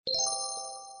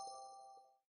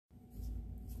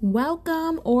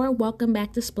Welcome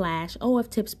back to Splash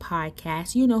OF Tips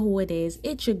Podcast. You know who it is.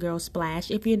 It's your girl Splash.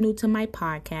 If you're new to my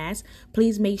podcast,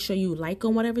 please make sure you like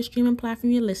on whatever streaming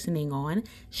platform you're listening on,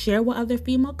 share with other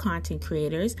female content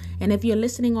creators, and if you're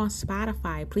listening on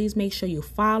Spotify, please make sure you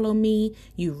follow me,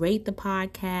 you rate the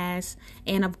podcast,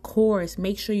 and of course,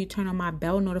 make sure you turn on my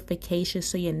bell notifications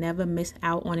so you never miss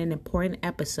out on an important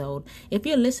episode. If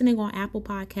you're listening on Apple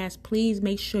Podcasts, please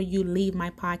make sure you leave my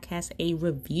podcast a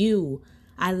review.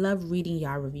 I love reading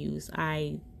y'all reviews.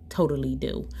 I totally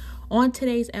do. On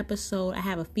today's episode, I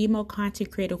have a female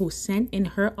content creator who sent in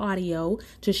her audio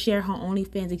to share her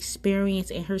OnlyFans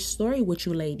experience and her story with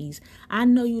you ladies. I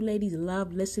know you ladies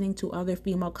love listening to other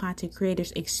female content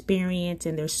creators' experience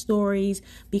and their stories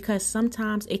because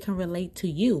sometimes it can relate to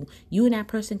you. You and that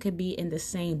person could be in the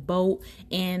same boat,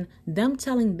 and them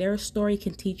telling their story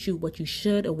can teach you what you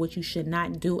should or what you should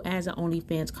not do as an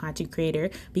OnlyFans content creator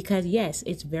because yes,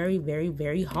 it's very, very,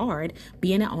 very hard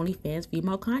being an OnlyFans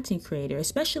female content creator,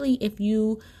 especially if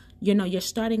you're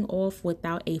starting off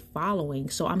without a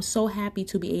following. So I'm so happy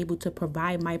to be able to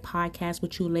provide my podcast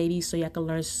with you ladies so y'all can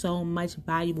learn so much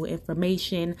valuable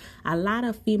information. A lot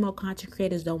of female content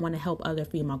creators don't want to help other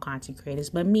female content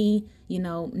creators, but me,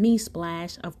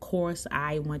 Splash, of course,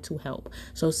 I want to help.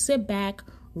 So sit back,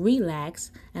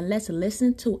 relax, and let's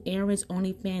listen to Erin's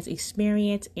OnlyFans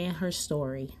experience and her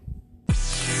story.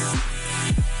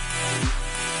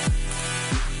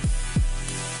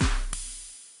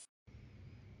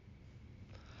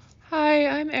 Hi,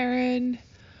 I'm Erin.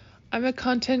 I'm a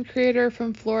content creator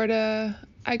from Florida.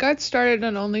 I got started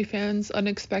on OnlyFans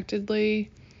unexpectedly.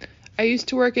 I used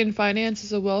to work in finance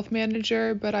as a wealth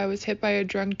manager, but I was hit by a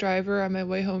drunk driver on my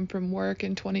way home from work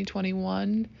in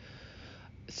 2021.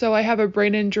 So I have a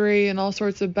brain injury and all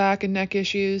sorts of back and neck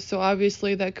issues, so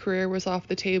obviously that career was off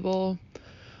the table.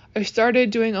 I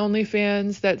started doing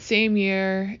OnlyFans that same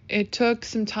year. It took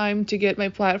some time to get my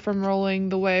platform rolling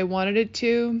the way I wanted it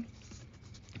to.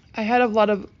 I had a lot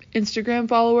of Instagram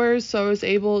followers, so I was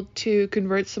able to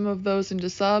convert some of those into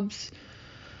subs.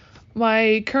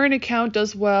 My current account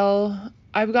does well.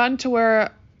 I've gotten to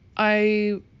where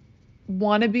I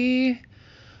want to be.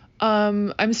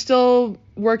 I'm still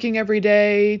working every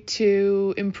day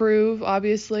to improve,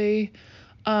 obviously.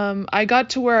 I got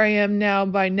to where I am now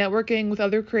by networking with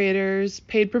other creators,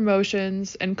 paid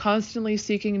promotions, and constantly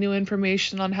seeking new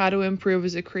information on how to improve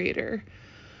as a creator.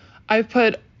 I've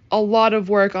put a lot of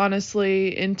work,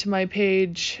 honestly, into my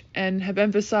page and have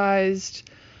emphasized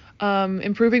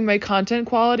improving my content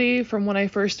quality from when I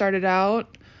first started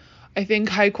out. I think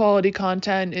high quality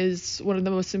content is one of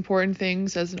the most important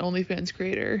things as an OnlyFans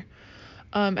creator.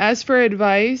 As for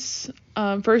advice,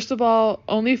 first of all,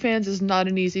 OnlyFans is not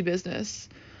an easy business.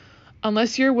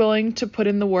 Unless you're willing to put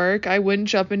in the work, I wouldn't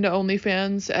jump into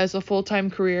OnlyFans as a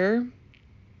full-time career.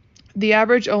 The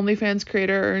average OnlyFans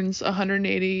creator earns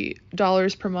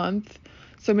 $180 per month,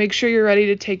 so make sure you're ready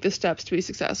to take the steps to be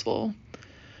successful.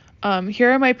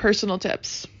 Here are my personal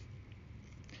tips.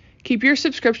 Keep your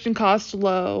subscription costs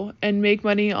low and make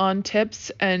money on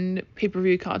tips and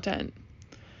pay-per-view content.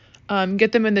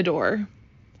 Get them in the door.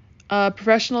 A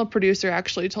professional producer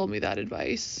actually told me that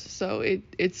advice, so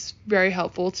it's very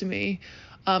helpful to me.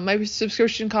 My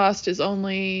subscription cost is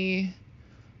only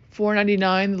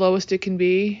 $4.99, the lowest it can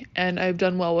be, and I've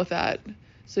done well with that.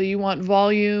 So you want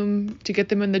volume to get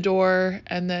them in the door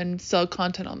and then sell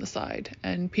content on the side.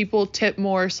 And people tip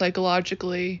more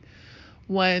psychologically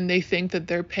when they think that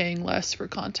they're paying less for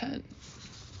content.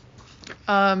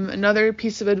 Another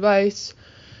piece of advice,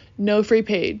 no free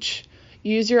page.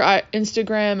 Use your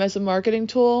Instagram as a marketing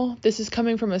tool. This is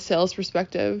coming from a sales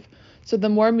perspective. So the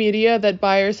more media that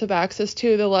buyers have access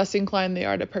to, the less inclined they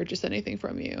are to purchase anything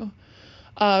from you.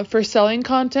 For selling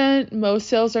content, most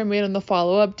sales are made on the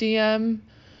follow-up DM.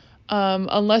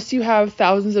 Unless you have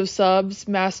thousands of subs,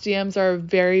 mass DMs are a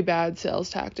very bad sales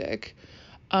tactic.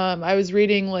 I was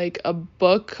reading a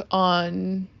book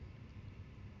on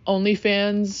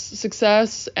OnlyFans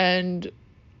success, and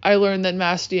I learned that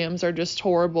mass DMs are just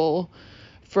horrible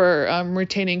for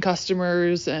retaining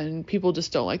customers, and people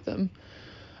just don't like them.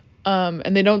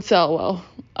 And they don't sell well.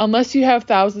 Unless you have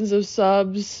thousands of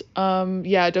subs, don't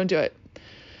do it.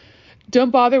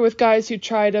 Don't bother with guys who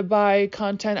try to buy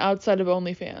content outside of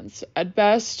OnlyFans. At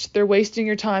best, they're wasting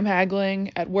your time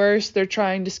haggling. At worst, they're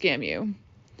trying to scam you.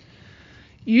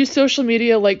 Use social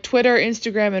media like Twitter,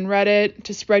 Instagram, and Reddit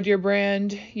to spread your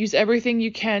brand. Use everything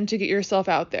you can to get yourself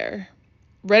out there.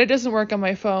 Reddit doesn't work on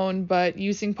my phone, but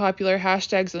using popular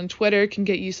hashtags on Twitter can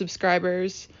get you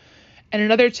subscribers. And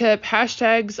another tip,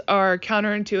 hashtags are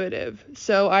counterintuitive.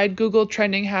 So I'd Google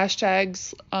trending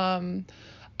hashtags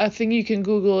a thing you can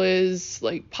Google is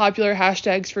like popular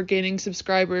hashtags for gaining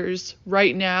subscribers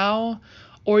right now,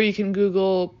 or you can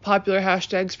Google popular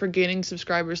hashtags for gaining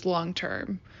subscribers long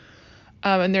term.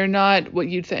 And they're not what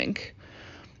you'd think.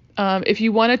 If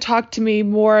you want to talk to me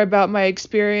more about my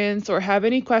experience or have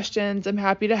any questions, I'm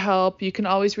happy to help. You can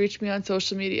always reach me on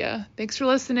social media. Thanks for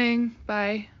listening.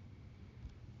 Bye.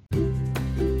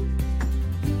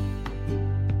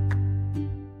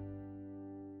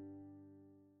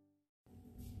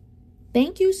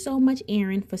 Thank you so much,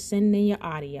 Erin, for sending in your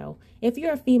audio. If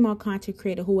you're a female content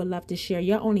creator who would love to share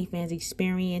your OnlyFans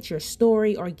experience, your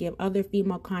story, or give other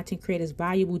female content creators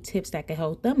valuable tips that can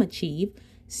help them achieve,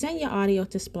 send your audio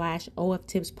to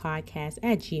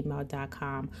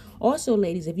splash.oftipspodcast@gmail.com. Also,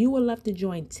 ladies, if you would love to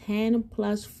join 10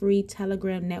 plus free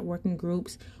Telegram networking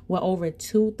groups with over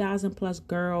 2,000 plus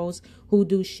girls who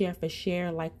do share for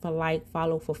share, like for like,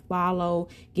 follow for follow,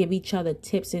 give each other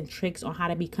tips and tricks on how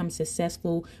to become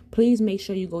successful, please make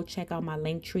sure you go check out my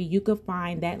link tree. You can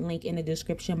find that link in the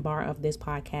description bar of this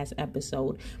podcast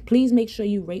episode. Please make sure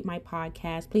you rate my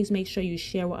podcast. Please make sure you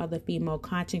share with other female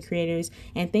content creators.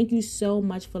 And thank you so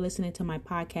much for listening to my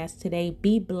podcast today.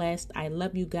 Be blessed. I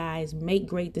love you guys. Make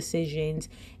great decisions.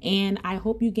 And I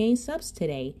hope you gain subs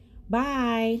today.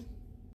 Bye.